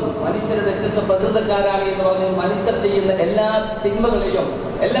നമ്മളെപ്പോഴും മനുഷ്യരുടെ വ്യത്യസ്ത പ്രകൃതക്കാരാണ് എന്ന് പറഞ്ഞ് മനുഷ്യർ ചെയ്യുന്ന എല്ലാ തിന്മകളെയും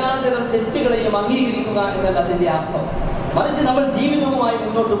എല്ലാതരം തെറ്റുകളെയും അംഗീകരിക്കുക എന്നല്ല അതിന്റെ അർത്ഥം. മറിച്ച് നമ്മൾ ജീവിതവുമായി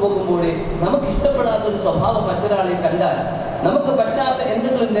മുന്നോട്ട് പോകുമ്പോൾ നമുക്ക് ഇഷ്ടപ്പെടാത്ത ഒരു സ്വഭാവം മറ്റൊരാളെ കണ്ടാൽ, നമുക്ക് പറ്റാത്ത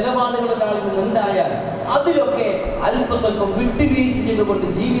എന്തെങ്കിലും നിലപാടുകൾ ഒരാളിൽ നിന്നുണ്ടായാൽ അതിലൊക്കെ അല്പസ്വല്പം വിട്ടുവീഴ്ച ചെയ്തുകൊണ്ട്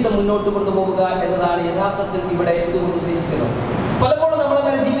ജീവിതം മുന്നോട്ട് കൊണ്ടുപോകുക എന്നതാണ് യഥാർത്ഥത്തിൽ ഇവിടെ ഇതുകൊണ്ട് ഉദ്ദേശിക്കുന്നത്. പലപ്പോഴും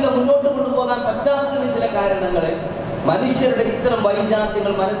നമ്മളങ്ങനെ ജീവിതം മുന്നോട്ട് കൊണ്ടുപോകാൻ പറ്റാത്തതിന് ചില കാരണങ്ങൾ മനുഷ്യരുടെ ഇത്തരം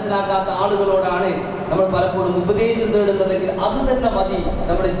വൈജാത്യങ്ങൾ മനസ്സിലാക്കാത്ത ആളുകളോടാണ് നമ്മൾ പലപ്പോഴും ഉപദേശം തേടുന്നതെങ്കിൽ അത് തന്നെ മതി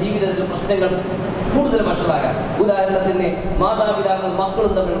നമ്മുടെ ജീവിതത്തിലെ പ്രശ്നങ്ങൾ കൂടുതൽ വഷളാകാൻ. ഉദാഹരണത്തിന് മാതാപിതാക്കളും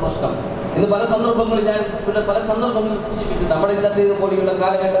മക്കളും തമ്മിലുള്ള പ്രശ്നം. ഇന്ന് പല സന്ദർഭങ്ങളിൽ സൂചിപ്പിച്ചു, നമ്മുടെ ഇന്നത്തെ പോലെയുള്ള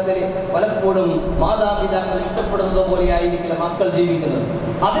കാലഘട്ടത്തിൽ പലപ്പോഴും മാതാപിതാക്കൾ ഇഷ്ടപ്പെടുന്നത് പോലെയായിരിക്കില്ല മക്കൾ ജീവിക്കുന്നത്.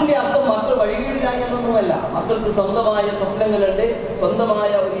 അതിന്റെ അർത്ഥം മക്കൾ വഴികേടിലായി എന്നൊന്നുമല്ല. മക്കൾക്ക് സ്വന്തമായ സ്വപ്നങ്ങളുണ്ട്,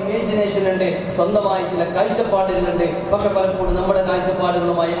 സ്വന്തമായ ഒരു ഇമേജിനേഷൻ ഉണ്ട്, സ്വന്തമായ ചില കാഴ്ചപ്പാടുകളുണ്ട്. പക്ഷെ പലപ്പോഴും നമ്മുടെ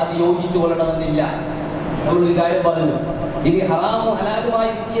കാഴ്ചപ്പാടുകളുമായി അത് യോജിച്ചു കൊള്ളണമെന്നില്ല. നമ്മളൊരു കാര്യം പറഞ്ഞു, ഇത് ഹറാമും ഹലാലുമായ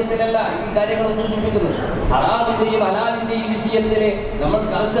വിഷയത്തിലല്ല ഈ കാര്യങ്ങളൊന്നും സൂചിപ്പിക്കുന്നത്. ഹറാമിന്റെയും ഹലാലിന്റെയും വിഷയത്തില് നമ്മൾ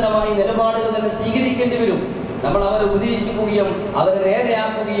കർശനമായി നിലപാടുകൾ തന്നെ സ്വീകരിക്കേണ്ടി വരും. നമ്മൾ അവരെ ഉപദേശിക്കുകയും അവരെ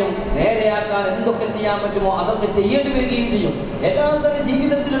നേരെയാക്കാൻ എന്തൊക്കെ ചെയ്യാൻ പറ്റുമോ അതൊക്കെ ചെയ്യേണ്ടി വരികയും ചെയ്യും. എല്ലാം തന്നെ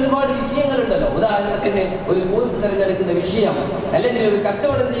ജീവിതത്തിൽ ഒരുപാട് വിഷയങ്ങളുണ്ടല്ലോ. ഉദാഹരണത്തിന് ഒരു കോഴ്സ് തിരഞ്ഞെടുക്കുന്ന വിഷയം, അല്ലെങ്കിൽ ഒരു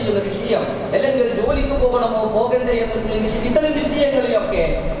കച്ചവടം ചെയ്യുന്ന വിഷയം, അല്ലെങ്കിൽ ഒരു ജോലിക്ക് പോകണമോ പോകണ്ടേ എന്നുള്ള വിഷയം, ഇത്തരം വിഷയങ്ങളിലൊക്കെ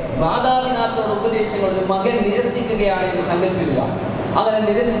മാതാപിതാക്കളുടെ ഉപദേശങ്ങൾ ഒരു മകൻ നിരസിക്കുകയാണ് എന്ന് സങ്കല്പിക്കുക. അങ്ങനെ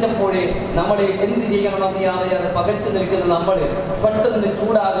നിരസിച്ചപ്പോഴേ നമ്മളെ എന്ത് ചെയ്യണമെന്ന് അറിയാതെ പകച്ചു നിൽക്കുന്ന നമ്മൾ പെട്ടെന്ന്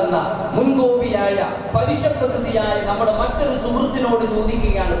ചൂടാകുന്ന മുൻകോപിയായ പരിശപ്രകൃതിയായ നമ്മുടെ മറ്റൊരു സുഹൃത്തിനോട്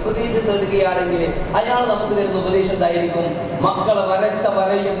ചോദിക്കുകയാണ്, ഉപദേശം തേടുകയാണെങ്കിൽ അയാൾ നമുക്ക് തരുന്ന ഉപദേശം എന്തായിരിക്കും? മക്കളെ വരച്ച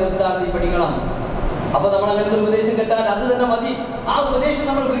വരയിൽ നിർത്താൻ നീ പഠിക്കണം. അപ്പൊ നമ്മൾ അങ്ങനത്തെ ഒരു ഉപദേശം കേട്ടാൽ അത് തന്നെ മതി. ആ ഉപദേശം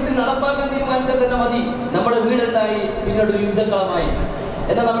നമ്മൾ വീട്ടിൽ നടപ്പാക്കാൻ തീരുമാനിച്ചാൽ തന്നെ മതി. നമ്മുടെ വീടെന്തായി? പിന്നീട് ഒരു യുദ്ധക്കളമായി.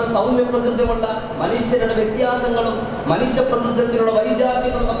 എന്നാൽ നമ്മൾ സൗമ്യ പ്രകൃതിയുള്ള മനുഷ്യരുടെ വ്യത്യാസങ്ങളും മനുഷ്യ പ്രകൃതിയിലുള്ള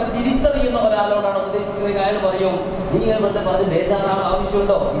വൈജാത്യങ്ങളും ഒക്കെ തിരിച്ചറിയുന്ന ഒരാളോടാണ് ഉപദേശിക്കുന്നത്. അയാൾ പറയും, നീ ഇങ്ങനെ ബന്ധം പറഞ്ഞ് ബേജാറാണ്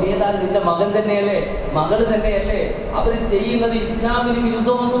ആവശ്യമുണ്ടോ? ഇതേതായാലും നിന്റെ മകൻ തന്നെയല്ലേ, മകള് തന്നെയല്ലേ, അവര് ചെയ്യുന്നത് ഇസ്ലാമിന്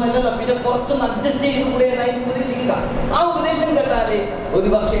വിരുദ്ധമൊന്നുമല്ലല്ലോ, പിന്നെ കുറച്ചൊന്ന് അഡ്ജസ്റ്റ് ചെയ്തുകൂടെ എന്നായി ഉപദേശിക്കുക. ആ ഉപദേശം കേട്ടാലേ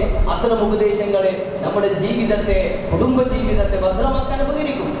ഒരുപക്ഷെ അത്തരം ഉപദേശങ്ങളെ നമ്മുടെ ജീവിതത്തെ, കുടുംബ ജീവിതത്തെ ഭദ്രമാക്കാൻ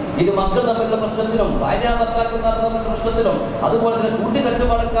ഉപകരിക്കും. ഇത് മക്കൾ തമ്മിലുള്ള പ്രശ്നത്തിനും ഭാര്യാഭർത്താക്കന്മാർ തമ്മിലുള്ള പ്രശ്നത്തിനും അതുപോലെ തന്നെ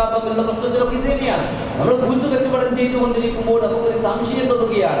കൂട്ടുകച്ചവടക്കാർ തമ്മിലുള്ള പ്രശ്നത്തിനും ഇത് തന്നെയാണ്. നമ്മൾ കൂട്ടുകച്ചവടം ചെയ്തുകൊണ്ടിരിക്കുമ്പോൾ നമുക്കൊരു സംശയം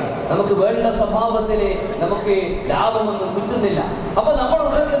തോന്നുകയാണ്, നമുക്ക് വേണ്ട സ്വഭാവത്തില് നമുക്ക് ലാഭമൊന്നും കിട്ടുന്നില്ല. അപ്പൊ നമ്മൾ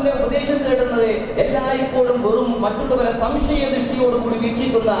ഉടനെ തന്നെ ഉപദേശം തേടുന്നത് എല്ലായ്പ്പോഴും വെറും മറ്റുള്ളവരെ സംശയ ദൃഷ്ടിയോടുകൂടി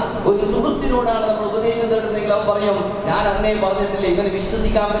വീക്ഷിക്കുന്ന ഒരു സുഹൃത്തിനോടാണ് നമ്മൾ ഉപദേശം തേടുന്നതെങ്കിൽ അവൻ പറയും, ഞാൻ അന്നേ പറഞ്ഞിട്ടില്ല, ഇവന്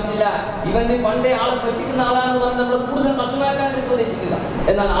വിശ്വസിക്കാൻ പറ്റില്ല, ഇവന് പണ്ടേ ആളെ പറ്റിക്കുന്ന ആളാണെന്ന് പറഞ്ഞ് നമ്മൾ കൂടുതൽ ഭക്ഷണമാക്കാനാണ് ഉപദേശിക്കുക.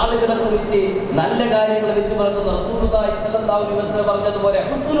 എന്നാൽ ആളുകളെ കുറിച്ച് നല്ല കാര്യങ്ങൾ വെച്ച് പുലർത്തുന്ന റസൂലുള്ളാഹി സ്വല്ലല്ലാഹു അലൈഹി വസല്ലം പറഞ്ഞതുപോലെ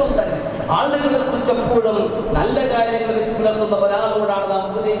ഹുസ്നുൽ തന്നെ ആളുകളെ കുറിച്ച് എപ്പോഴും നല്ല കാര്യങ്ങൾ വെച്ച് പുലർത്തുന്ന ഒരാളോടാണ് നാം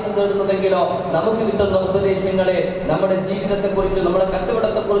ഉപദേശം തേടുന്നതെങ്കിലോ നമുക്ക് കിട്ടുന്ന ഉപദേശങ്ങളെ നമ്മുടെ ജീവിതത്തെക്കുറിച്ചും നമ്മുടെ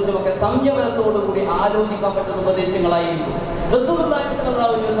കച്ചവടത്തെക്കുറിച്ചും ഒക്കെ സംയമനത്തോടുകൂടി ആലോചിക്കാൻ പറ്റുന്ന ഉപദേശങ്ങളായിരിക്കും. റസൂലുള്ളാഹി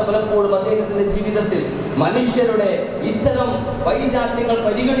സ്വല്ലല്ലാഹു അലൈഹി വസല്ലം പലപ്പോഴും അദ്ദേഹത്തിന്റെ ജീവിതത്തിൽ മനുഷ്യരുടെ ഇത്തരം വൈജാത്യങ്ങൾ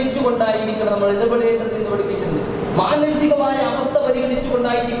പരിഗണിച്ചുകൊണ്ടായിരിക്കണം നമ്മൾ ഇടപെടേണ്ടത് എന്ന് പഠിപ്പിച്ചിട്ടുണ്ട്. മാനസികമായ അവസ്ഥ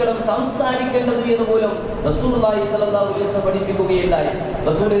പരിഗണിച്ചുകൊണ്ടായിരിക്കണം സംസാരിക്കേണ്ടത് എന്ന് പോലും റസൂലുള്ളാഹി സ്വല്ലല്ലാഹു അലൈഹി വസല്ലം പഠിപ്പിക്കുകയുണ്ടായി.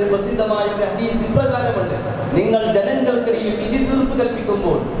 റസൂലിന്റെ പ്രസിദ്ധമായ ഒരു ഹദീസ് ഇപ്രകാരമുണ്ട്, നിങ്ങൾ ജനങ്ങൾക്കിടയിൽ വിധി തീർപ്പ്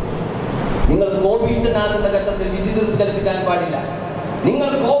കൽപ്പിക്കുമ്പോൾ നിങ്ങൾ കോപിഷ്ഠനാകുന്ന ഘട്ടത്തിൽ വിധി തീർപ്പ് കൽപ്പിക്കാൻ പാടില്ല. നിങ്ങൾ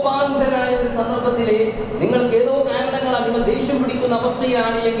കോപാന്തരായ ഒരു സന്ദർഭത്തില് നിങ്ങൾക്ക് ഏതോ കാരണങ്ങളാൽ നിങ്ങൾ ദേഷ്യം പിടിക്കുന്ന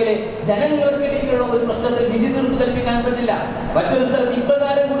അവസ്ഥയാണ് എങ്കിൽ ജനങ്ങൾക്കിടയിലുള്ള ഒരു പ്രശ്നത്തിൽ വിധി തീർപ്പ് കൽപ്പിക്കാൻ പറ്റില്ല. മറ്റൊരു സ്ഥലത്ത്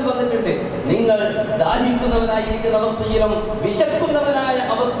ഇപ്രകാരം കൂടി വന്നിട്ടുണ്ട്, നിങ്ങൾ ദാഹിക്കുന്നവനായിരിക്കുന്ന അവസ്ഥയിലും വിശക്കുന്നവനായ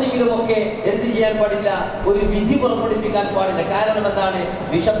അവസ്ഥയിലുമൊക്കെ എന്ത് ചെയ്യാൻ പാടില്ല? ഒരു വിധി പുറപ്പെടുപ്പിക്കാൻ പാടില്ല. കാരണം എന്താണ്?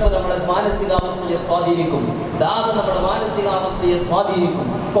 വിശപ്പ് നമ്മുടെ മാനസികാവസ്ഥയെ സ്വാധീനിക്കും, ദാഹം നമ്മുടെ മാനസികാവസ്ഥയെ സ്വാധീനിക്കും,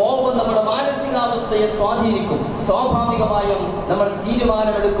 കോപം നമ്മുടെ മാനസികാവസ്ഥയെ സ്വാധീനിക്കും. സ്വാഭാവികമായും നമ്മൾ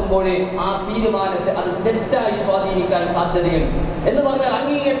തീരുമാനമെടുക്കുമ്പോഴേ ആ തീരുമാനത്തെ അത് തെറ്റായി സ്വാധീനിക്കാൻ സാധ്യതയുണ്ട്. എന്ന് പറഞ്ഞാൽ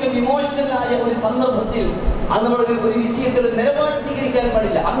അങ്ങേയറ്റം ഇമോഷണലായ ഒരു സന്ദർഭത്തിൽ അത് നമ്മളൊരു വിഷയത്തിൽ നിലപാട് സ്വീകരിക്കാൻ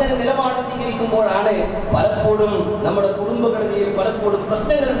പാടില്ല. അങ്ങനെ നിലപാട് സ്വീകരിക്കുമ്പോഴാണ് പലപ്പോഴും നമ്മുടെ കുടുംബഘടനയിൽ പലപ്പോഴും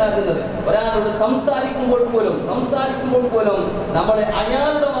പ്രശ്നങ്ങൾ ഉണ്ടാക്കുന്നത്. ഒരാളോട് സംസാരിക്കുമ്പോൾ പോലും നമ്മൾ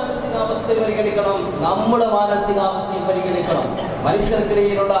അയാളുടെ മാനസികാവസ്ഥയെ പരിഗണിക്കണം, നമ്മുടെ മാനസികാവസ്ഥയെ പരിഗണിക്കണം.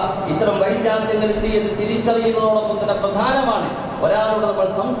 മനുഷ്യർക്കിടയിലുള്ള ഇത്തരം വൈജാത്യങ്ങളുണ്ട് എന്ന് തിരിച്ചറിയുന്നതോടൊപ്പം തന്നെ പ്രധാനമാണ് ഒരാളോട് നമ്മൾ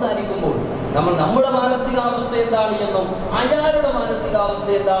സംസാരിക്കുമ്പോൾ നമ്മുടെ മാനസികാവസ്ഥ എന്താണ് എന്നും അയാളുടെ മാനസികാവസ്ഥ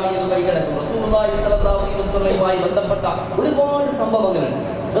എന്താണ് എന്നും പരിഗണിക്കും. റസൂലുള്ളാഹി സ്വല്ലല്ലാഹു അലൈഹി വസല്ലമയുമായി ബന്ധപ്പെട്ട ഒരുപാട് സംഭവങ്ങളുണ്ട്.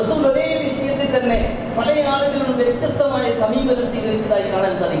 റസൂൽ ഒരേ വിഷയത്തിൽ തന്നെ പല ആളുകളും വ്യത്യസ്തമായ സമീപനം സ്വീകരിച്ചതായി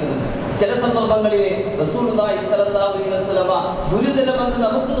കാണാൻ സാധിക്കുന്നുണ്ട്. ചില സന്ദർഭങ്ങളിൽ റസൂലുള്ളാഹി സ്വല്ലല്ലാഹു അലൈഹി വസല്ലമ ഗുരുതരമെന്ന്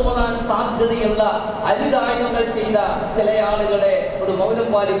നമുക്ക് തോന്നാൻ സാധ്യതയുള്ള അരുതായ്മകൾ ചെയ്ത ചില ആളുകളെ ഒരു മൗനം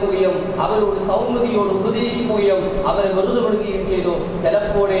പാലിക്കുകയും അവരോട് സൗമ്യതയോട് ഉപദേശിക്കുകയും അവരെ വെറുതെ വിടുകയും ചെയ്തു.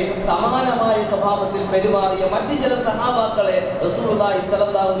 ചിലപ്പോഴേ സമാനമായ സ്വഭാവത്തിൽ പെരുമാറിയ മറ്റു ചില സഹാബാക്കളെ റസൂലുള്ളാഹി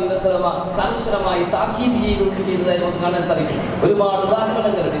സ്വല്ലല്ലാഹു അലൈഹി വസല്ലമ കർശനമായി താക്കീത് ചെയ്തതായി നമുക്ക് കാണാൻ സാധിക്കും. ഒരുപാട്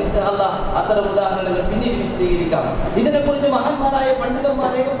ഉദാഹരണങ്ങളുണ്ട്. ഇൻഷാ അല്ലാഹ് അത്തരം ഉദാഹരണങ്ങൾ പിന്നീട് വിശദീകരിക്കാം. ഇതിനെക്കുറിച്ച് മഹാന്മാരായ പണ്ഡിതന്മാർ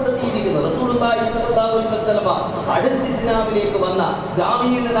രേഖപ്പെടുത്തിയിരിക്കുന്നു. റസൂലുള്ളാഹി സ്വല്ലല്ലാഹു അലൈഹി വസല്ലമ അടുത്ത ഇസ്ലാമിലേക്ക് വന്ന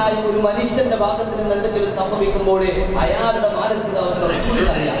ഗ്രാമീണനായ ഒരു മനുഷ്യന്റെ ഭാഗത്ത് നിന്ന് എന്തെങ്കിലും സംഭവിക്കുമ്പോൾ അയാളുടെ മാനസികാവസ്ഥ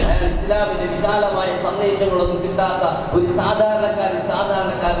റസൂലിനറിയാം. അയാൾ ഇസ്ലാമിന്റെ വിശാലമായ സന്ദേശങ്ങളൊന്നും കിട്ടാത്ത ഒരു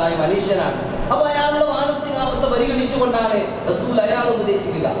സാധാരണക്കാരനായ മനുഷ്യനാണ്. അപ്പൊ അയാളുടെ മാനസികാവസ്ഥ പരിഗണിച്ചുകൊണ്ടാണ് റസൂൽ അയാൾ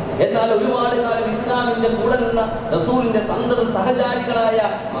ഉപദേശിക്കുക. എന്നാൽ ഒരുപാട് കാലം ഇസ്ലാമിന്റെ കൂടെ നിന്ന റസൂലിന്റെ സഹചാരികളായ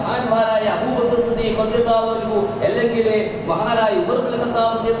മഹാന്മാരായ അബൂബക്കർ സിദ്ദീഖ് റളിയല്ലാഹു അൻഹു, അല്ലെങ്കിൽ മഹാനായ ഉമർ ഇബ്നു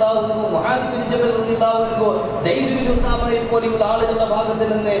ഖത്താബ് റളിയല്ലാഹു അൻഹു, മുആദ് ബിൻ ജബൽ റളിയല്ലാഹു അൻഹു, സയ്യിദ് ബിൻ ഉസാമയെ പോലെയുള്ള ആളുകളുടെ ഭാഗത്ത്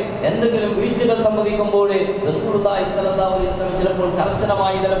നിന്ന് എന്തെങ്കിലും വീഴ്ചകൾ സംഭവിക്കുമ്പോൾ റസൂലുള്ളാഹി സ്വല്ലല്ലാഹു അലൈഹി വസല്ലം ചിലപ്പോൾ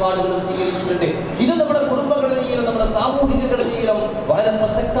കർശനമായ നിലപാടുകളും സ്വീകരിച്ചിട്ടുണ്ട്. ഇത് നമ്മുടെ കുടുംബഘടനയിലും നമ്മുടെ സാമൂഹിക ഘടനയിലും വളരെ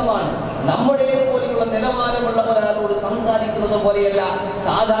പ്രസക്തമാണ്. നമ്മുടെ പോലെയുള്ള നിലവാരമുള്ള ഒരാളോട് സംസാരിക്കുന്നത് പോലെയല്ല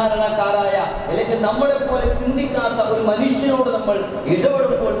സാധാരണക്കാരായ അല്ലെങ്കിൽ നമ്മളെ പോലെ ചിന്തിക്കാത്ത ഒരു മനുഷ്യനോട് നമ്മൾ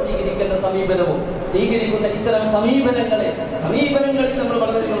ഇടപെടുമ്പോൾ സ്വീകരിക്കേണ്ട സമീപനവും സ്വീകരിക്കുന്ന ഇത്തരം സമീപനങ്ങളിൽ നമ്മൾ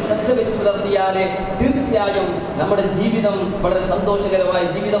വളരെയധികം ശ്രദ്ധ വെച്ച് പുലർത്തിയാലേ തീർച്ചയായും നമ്മുടെ ജീവിതം വളരെ സന്തോഷകരമായ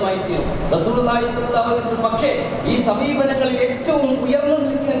ജീവിതമായി തീരും. റസൂലുള്ളാഹി സ്വല്ലല്ലാഹു അലൈഹി വസല്ലം പക്ഷേ ഈ സമീപനങ്ങളിൽ ഏറ്റവും ഉയർന്നു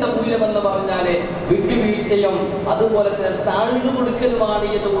നിൽക്കേണ്ട മൂല്യം എന്ന് പറഞ്ഞാല് വിട്ടുവീഴ്ചയും അതുപോലെ തന്നെ താഴ്ന്നു കൊടുക്കലുമാണ്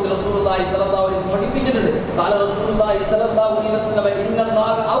എന്ന് കൂടി റസൂലുള്ളാഹി സ്വല്ലല്ലാഹു അലൈഹി വസല്ലം പഠിപ്പിച്ചിട്ടുണ്ട്. ഖാല റസൂലുള്ളാഹി സ്വല്ലല്ലാഹു അലൈഹി വസല്ലം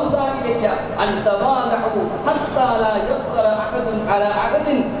ഇന്നല്ലാഹ ഔദാ ഇലയ്യ അൻ തവാദഉ ഹത്താ ലാ യഫ്ഖറ അഹദുൻ അലാ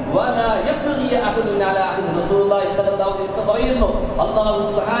അഹദിൻ വലാ യബ്ഗി അഹദുൻ അലാ അഹദിൻ. റസൂലുള്ളാഹി സ്വല്ലല്ലാഹു അലൈഹി വസല്ലം പറയുന്നു, അല്ലാഹു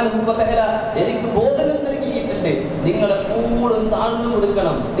സുബ്ഹാനഹു വ തആല എനിക്ക് ബോധനം നൽകിയിട്ടുണ്ട്, നിങ്ങൾ എപ്പോഴും താഴ്ന്നു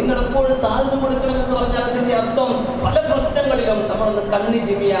കൊടുക്കണം. നിങ്ങൾ എപ്പോഴും താഴ്ന്നു കൊടുക്കണം എന്ന് പറഞ്ഞാൽ അതിന്റെ അർത്ഥം പല പ്രശ്നങ്ങളിലും നമ്മളൊന്ന് കണ്ണി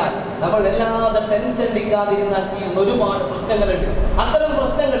ചിമ്മിയാൽ നമ്മൾ വല്ലാതെ ടെൻഷൻ അടിക്കാതിരുന്നാൽ തീരുന്ന ഒരുപാട് പ്രശ്നങ്ങളുണ്ട്. അത്തരം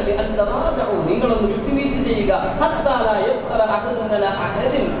പ്രശ്നങ്ങളിൽ നിങ്ങളൊന്ന് വിട്ടുവീഴ്ച ചെയ്യുക.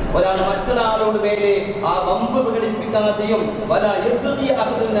 ഒരാൾ മറ്റൊരാളോട് മേലെ ആ വമ്പ് പ്രകടിപ്പിക്കാതെയും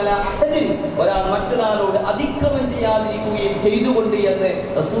ഒരാൾ മറ്റൊരാളോട് അതിക്രമം ചെയ്യാതിരിക്കുകയും ചെയ്തുകൊണ്ട് എന്ന്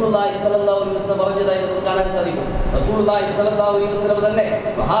റസൂലുള്ളാഹി സ്വല്ലല്ലാഹു അലൈഹി വസല്ലം പറഞ്ഞതായി നമുക്ക് കാണാൻ സാധിക്കും. റസൂലുള്ളാഹി സ്വല്ലല്ലാഹു അലൈഹി വസല്ലം തന്നെ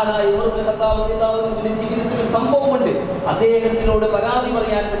മഹാനായ ഉമർ ഇബ്നു ഖത്താബ് റളിയല്ലാഹു അൻഹുവിന്റെ ജീവിതത്തിൽ ഒരു സംഭവമുണ്ട്. അദ്ദേഹത്തിനോട് പരാതി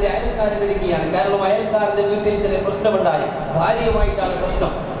പറയാൻ വേണ്ടി അയൽക്കാരൻ വരികയാണ്. കാരണം അയൽക്കാരന്റെ വീട്ടിൽ ചില പ്രശ്നമുണ്ടായി, ഭാര്യയുമായിട്ടാണ്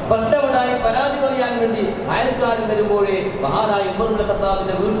പ്രശ്നമുണ്ടായി. പരാതി പറയാൻ വേണ്ടി അയൽക്കാരൻ വരുമ്പോഴേ മഹാനായ ഉമർ ഇബ്നു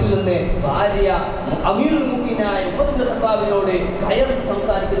ഖത്താബിന്റെ വീട്ടിൽ നിന്ന് ഭാര്യ അമീറുൽ മുഅ്മിനീനായ ഉമർ ഇബ്നു ഖത്താബിനോട് കയറി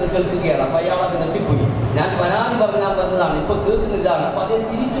സംസാരിക്കുന്നത് കേൾക്കുകയാണ്. അപ്പൊ അയാളത് നെട്ടിപ്പോയി. ഞാൻ പരാതി പറഞ്ഞാൽ വന്നതാണ്, ഇപ്പൊ കേൾക്കുന്നതാണ്. അപ്പൊ അദ്ദേഹം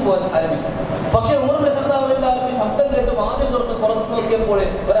തിരിച്ചു പോകാൻ ആരംഭിച്ചു. പക്ഷെ ഉമർ ഇബ്നു ഖത്താബ് എല്ലാവരും ശബ്ദം കേട്ട് വാതിൽ തുറന്ന് പുറത്ത് നോക്കിയപ്പോൾ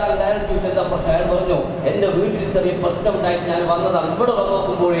ഒരാൾ ഡയറക്റ്റ് ചോദിച്ചു, എന്താ പ്രശ്നം? അയാൾ പറഞ്ഞു, എന്റെ വീട്ടിൽ ചെറിയ പ്രശ്നം ഉണ്ടായിട്ട് ഞാൻ വന്നതാണ്. ഇവിടെ വന്ന്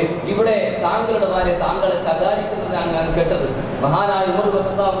നോക്കുമ്പോഴേ ഇവിടെ താങ്കളുടെ ഭാര്യ താങ്കളെ ശകാരിക്കുന്നതാണ് ഞാൻ കേട്ടത്. മഹാനായ ഉമർ ഇബ്നു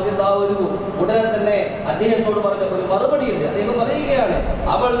ഖത്താബ് ഉടനെ തന്നെ അദ്ദേഹത്തോട് പറഞ്ഞ ഒരു മറുപടിയുണ്ട്. അദ്ദേഹം പറയുകയാണ്,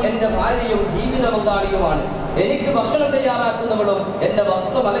 അവൾ എന്റെ ഭാര്യയും ജീവിത പങ്കാളിയുമാണ്, എനിക്ക് ഭക്ഷണം തയ്യാറാക്കുന്നവളും എന്റെ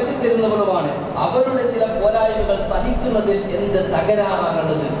വസ്ത്രം അലക്കി തരുന്നവളുമാണ്. അവരുടെ ചില പോരായ്മകൾ സഹിക്കുന്നതിൽ എന്ത്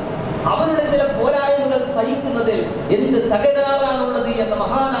തകരാറാണുള്ളത്? അവരുടെ ചില പോരായ്മകൾ സഹിക്കുന്നതിൽ എന്ത് തകരാറാണുള്ളത് എന്ന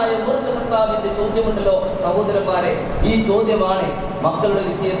മഹാനായ ഉമർ ഇബ്നു ഖത്താബിന്റെ ചോദ്യമുണ്ടല്ലോ സഹോദരന്മാരെ. ഈ ചോദ്യമാണ് മക്കളുടെ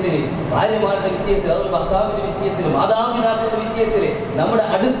വിഷയത്തിൽ, ഭാര്യമാരുടെ വിഷയത്തിൽ, അതുപോലെ ഭർത്താവിന്റെ വിഷയത്തിൽ, മാതാപിതാക്കളുടെ വിഷയത്തിൽ, നമ്മുടെ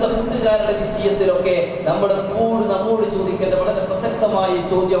അടുത്ത കൂട്ടുകാരുടെ വിഷയത്തിലൊക്കെ നമ്മോട് ചോദിക്കേണ്ട വളരെ പ്രസക്തമായ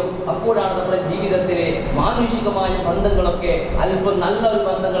ചോദ്യം. അപ്പോഴാണ് നമ്മുടെ ജീവിതത്തിലെ മാനുഷികമായ ബന്ധങ്ങളൊക്കെ അല്പം നല്ലൊരു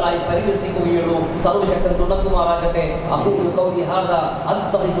ബന്ധങ്ങളായി പരിലസിക്കുകയുള്ളൂ. സർവശക്തൻ തുണക്കുമാറാകട്ടെ. അഖൂലു ഖൗലി ഹാദാ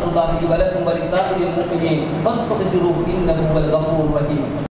അസ്തഗ്ഫിറുല്ലാഹി ലി വലക്കും വലിസാഇരിൽ മുഅ്മിനീൻ ഫസ്തഗ്ഫിറൂഹു ഇന്നഹു ഹുവൽ ഗഫൂറുർ റഹീം.